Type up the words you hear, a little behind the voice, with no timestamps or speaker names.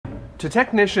To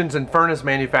technicians and furnace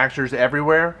manufacturers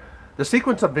everywhere, the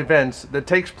sequence of events that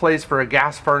takes place for a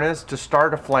gas furnace to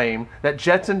start a flame that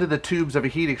jets into the tubes of a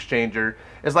heat exchanger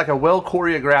is like a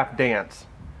well-choreographed dance.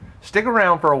 Stick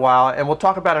around for a while and we'll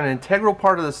talk about an integral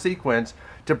part of the sequence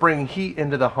to bring heat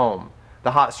into the home,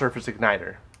 the hot surface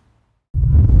igniter.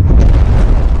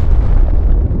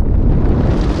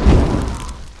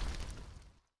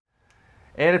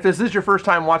 And if this is your first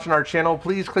time watching our channel,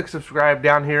 please click subscribe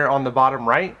down here on the bottom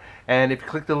right. And if you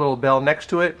click the little bell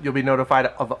next to it, you'll be notified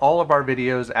of all of our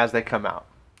videos as they come out.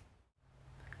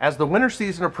 As the winter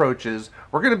season approaches,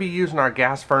 we're going to be using our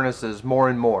gas furnaces more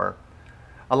and more.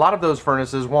 A lot of those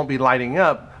furnaces won't be lighting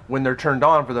up when they're turned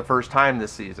on for the first time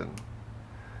this season.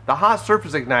 The hot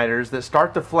surface igniters that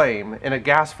start the flame in a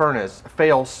gas furnace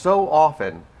fail so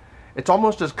often, it's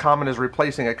almost as common as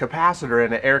replacing a capacitor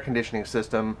in an air conditioning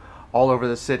system all over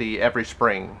the city every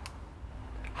spring.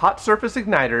 Hot surface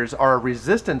igniters are a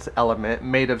resistance element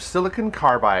made of silicon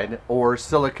carbide or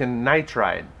silicon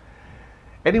nitride.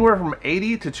 Anywhere from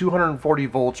 80 to 240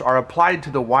 volts are applied to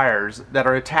the wires that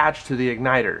are attached to the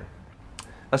igniter.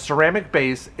 A ceramic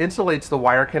base insulates the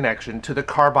wire connection to the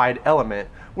carbide element,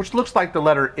 which looks like the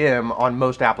letter M on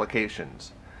most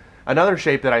applications. Another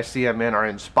shape that I see them in are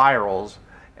in spirals.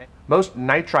 Most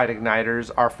nitride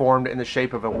igniters are formed in the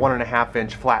shape of a 1.5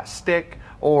 inch flat stick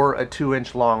or a 2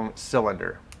 inch long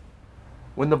cylinder.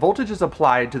 When the voltage is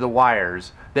applied to the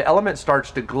wires, the element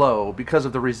starts to glow because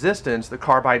of the resistance the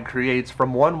carbide creates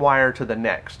from one wire to the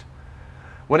next.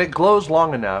 When it glows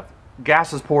long enough,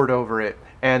 gas is poured over it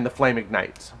and the flame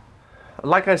ignites.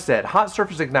 Like I said, hot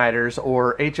surface igniters,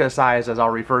 or HSIs as I'll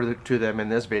refer to them in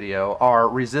this video, are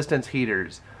resistance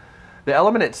heaters. The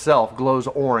element itself glows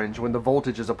orange when the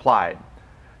voltage is applied.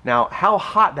 Now, how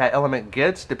hot that element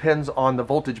gets depends on the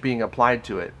voltage being applied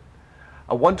to it.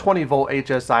 A 120 volt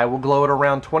HSI will glow at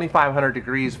around 2500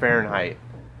 degrees Fahrenheit.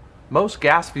 Most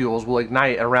gas fuels will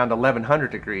ignite at around 1100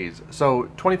 degrees, so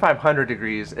 2500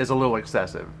 degrees is a little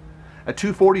excessive. A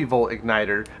 240 volt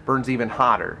igniter burns even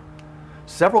hotter.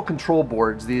 Several control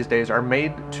boards these days are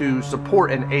made to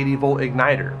support an 80 volt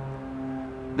igniter.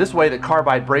 This way the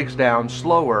carbide breaks down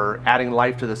slower, adding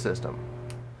life to the system.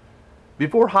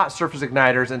 Before hot surface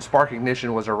igniters and spark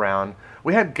ignition was around,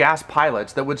 we had gas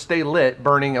pilots that would stay lit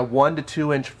burning a 1 to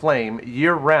 2 inch flame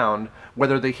year-round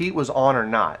whether the heat was on or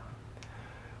not.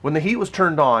 When the heat was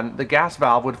turned on, the gas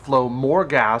valve would flow more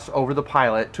gas over the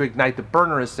pilot to ignite the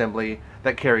burner assembly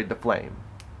that carried the flame.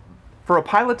 For a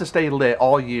pilot to stay lit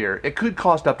all year, it could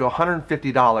cost up to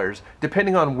 $150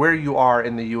 depending on where you are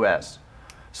in the US.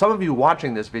 Some of you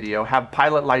watching this video have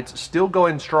pilot lights still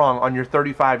going strong on your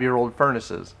 35-year-old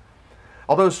furnaces.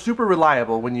 Although super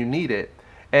reliable when you need it,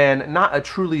 and not a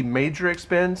truly major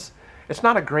expense, it's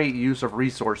not a great use of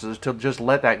resources to just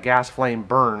let that gas flame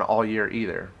burn all year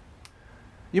either.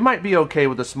 You might be okay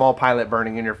with a small pilot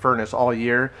burning in your furnace all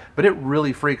year, but it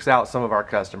really freaks out some of our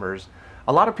customers.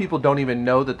 A lot of people don't even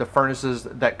know that the furnaces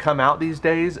that come out these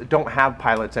days don't have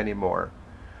pilots anymore.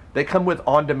 They come with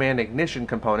on-demand ignition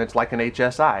components like an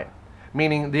HSI,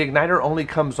 meaning the igniter only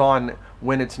comes on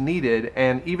when it's needed,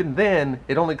 and even then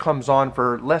it only comes on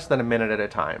for less than a minute at a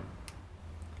time.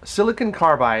 Silicon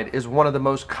carbide is one of the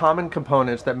most common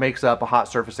components that makes up a hot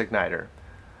surface igniter.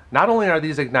 Not only are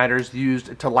these igniters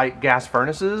used to light gas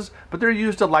furnaces, but they're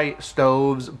used to light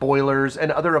stoves, boilers,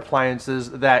 and other appliances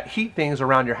that heat things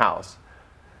around your house.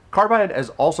 Carbide is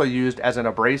also used as an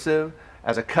abrasive,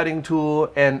 as a cutting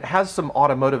tool, and has some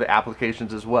automotive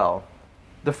applications as well.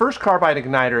 The first carbide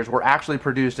igniters were actually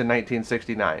produced in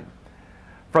 1969.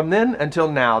 From then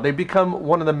until now, they've become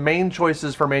one of the main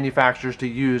choices for manufacturers to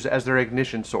use as their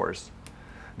ignition source.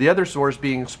 The other source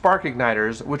being spark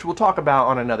igniters, which we'll talk about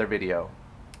on another video.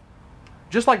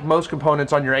 Just like most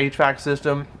components on your HVAC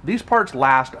system, these parts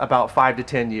last about 5 to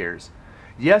 10 years.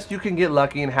 Yes, you can get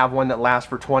lucky and have one that lasts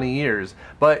for 20 years,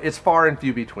 but it's far and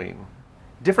few between.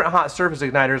 Different hot surface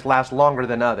igniters last longer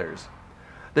than others.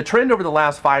 The trend over the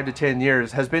last 5 to 10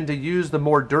 years has been to use the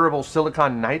more durable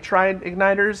silicon nitride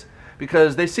igniters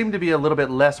because they seem to be a little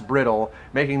bit less brittle,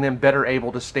 making them better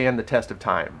able to stand the test of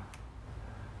time.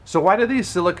 So why do these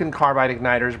silicon carbide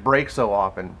igniters break so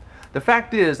often? The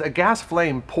fact is, a gas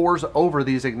flame pours over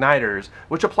these igniters,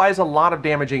 which applies a lot of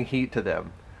damaging heat to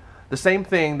them. The same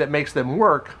thing that makes them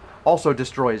work also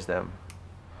destroys them.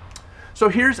 So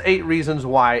here's 8 reasons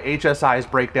why HSIs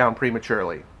break down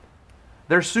prematurely.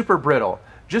 They're super brittle.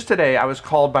 Just today I was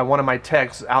called by one of my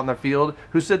techs out in the field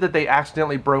who said that they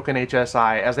accidentally broke an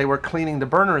HSI as they were cleaning the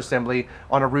burner assembly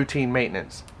on a routine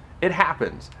maintenance. It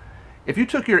happens. If you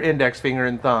took your index finger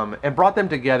and thumb and brought them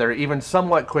together even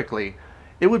somewhat quickly,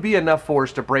 it would be enough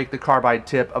force to break the carbide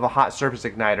tip of a hot surface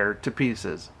igniter to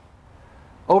pieces.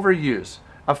 Overuse.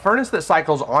 A furnace that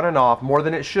cycles on and off more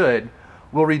than it should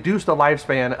will reduce the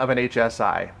lifespan of an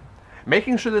HSI.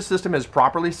 Making sure the system is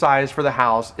properly sized for the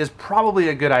house is probably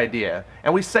a good idea,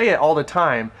 and we say it all the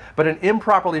time, but an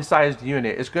improperly sized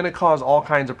unit is going to cause all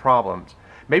kinds of problems.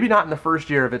 Maybe not in the first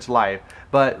year of its life,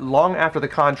 but long after the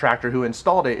contractor who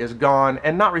installed it is gone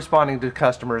and not responding to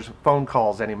customers' phone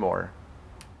calls anymore.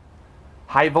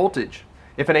 High voltage.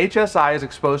 If an HSI is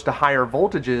exposed to higher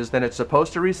voltages than it's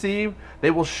supposed to receive,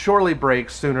 they will surely break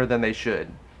sooner than they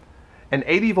should. An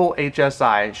 80 volt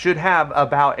HSI should have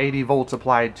about 80 volts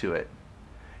applied to it.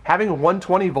 Having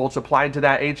 120 volts applied to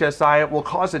that HSI will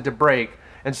cause it to break,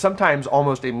 and sometimes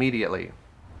almost immediately.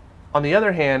 On the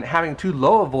other hand, having too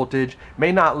low a voltage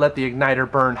may not let the igniter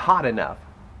burn hot enough.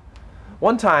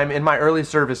 One time in my early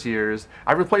service years,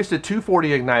 I replaced a 240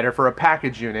 igniter for a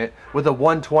package unit with a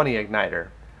 120 igniter.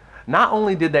 Not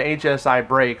only did the HSI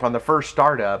break on the first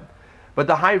startup, but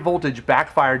the high voltage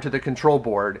backfired to the control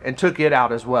board and took it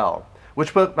out as well,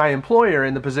 which put my employer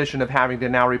in the position of having to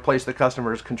now replace the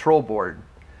customer's control board.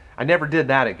 I never did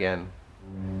that again.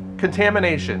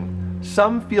 Contamination.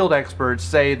 Some field experts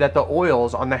say that the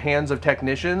oils on the hands of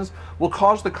technicians will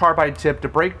cause the carbide tip to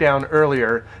break down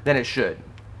earlier than it should.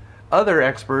 Other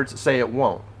experts say it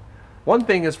won't. One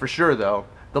thing is for sure though,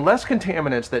 the less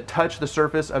contaminants that touch the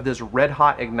surface of this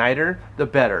red-hot igniter, the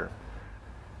better.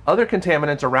 Other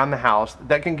contaminants around the house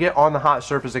that can get on the hot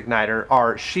surface igniter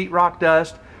are sheetrock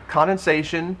dust,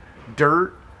 condensation,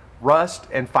 dirt, rust,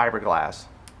 and fiberglass.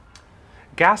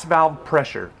 Gas valve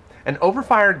pressure. An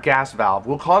overfired gas valve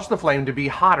will cause the flame to be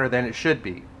hotter than it should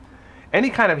be. Any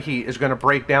kind of heat is going to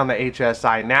break down the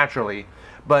HSI naturally,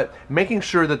 but making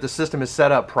sure that the system is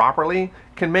set up properly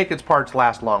can make its parts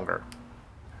last longer.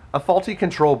 A faulty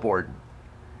control board.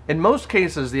 In most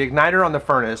cases, the igniter on the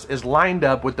furnace is lined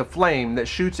up with the flame that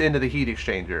shoots into the heat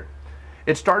exchanger.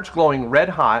 It starts glowing red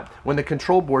hot when the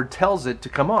control board tells it to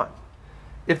come on.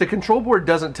 If the control board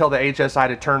doesn't tell the HSI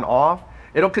to turn off,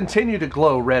 it'll continue to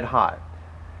glow red hot.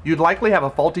 You'd likely have a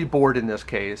faulty board in this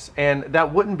case, and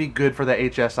that wouldn't be good for the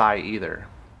HSI either.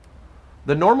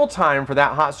 The normal time for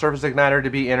that hot surface igniter to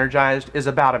be energized is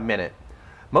about a minute.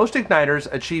 Most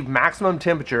igniters achieve maximum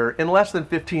temperature in less than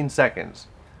 15 seconds.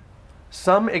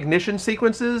 Some ignition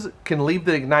sequences can leave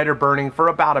the igniter burning for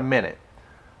about a minute.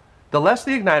 The less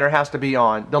the igniter has to be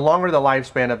on, the longer the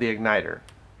lifespan of the igniter.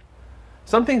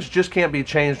 Some things just can't be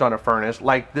changed on a furnace,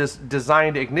 like this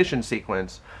designed ignition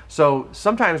sequence, so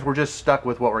sometimes we're just stuck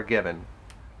with what we're given.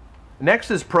 Next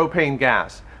is propane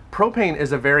gas. Propane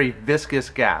is a very viscous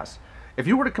gas. If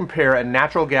you were to compare a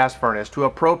natural gas furnace to a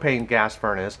propane gas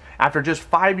furnace after just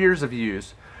 5 years of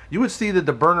use, you would see that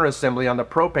the burner assembly on the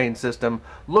propane system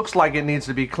looks like it needs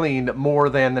to be cleaned more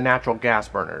than the natural gas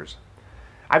burners.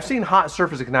 I've seen hot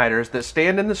surface igniters that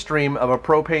stand in the stream of a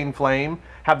propane flame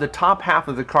have the top half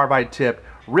of the carbide tip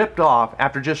ripped off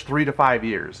after just 3 to 5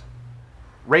 years.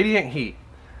 Radiant heat.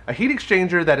 A heat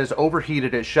exchanger that is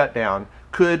overheated at shutdown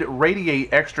could radiate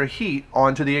extra heat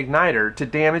onto the igniter to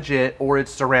damage it or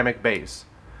its ceramic base.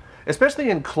 Especially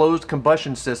in closed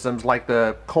combustion systems like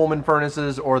the Coleman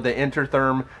furnaces or the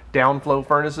Intertherm downflow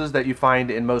furnaces that you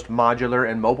find in most modular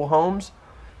and mobile homes.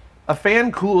 A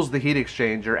fan cools the heat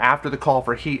exchanger after the call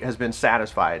for heat has been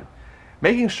satisfied.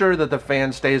 Making sure that the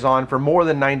fan stays on for more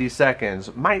than 90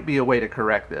 seconds might be a way to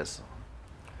correct this.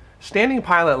 Standing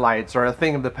pilot lights are a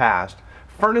thing of the past.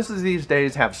 Furnaces these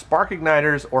days have spark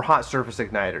igniters or hot surface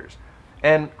igniters,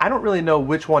 and I don't really know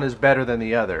which one is better than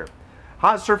the other.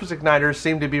 Hot surface igniters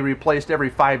seem to be replaced every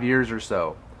 5 years or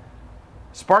so.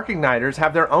 Spark igniters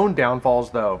have their own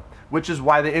downfalls though, which is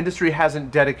why the industry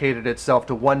hasn't dedicated itself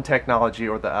to one technology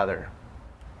or the other.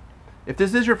 If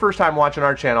this is your first time watching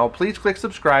our channel, please click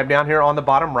subscribe down here on the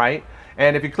bottom right,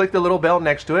 and if you click the little bell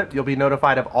next to it, you'll be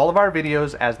notified of all of our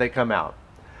videos as they come out.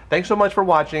 Thanks so much for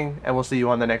watching, and we'll see you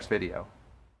on the next video.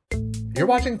 You're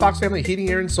watching Fox Family Heating,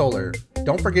 Air, and Solar.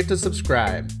 Don't forget to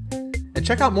subscribe. And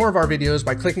check out more of our videos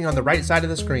by clicking on the right side of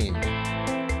the screen.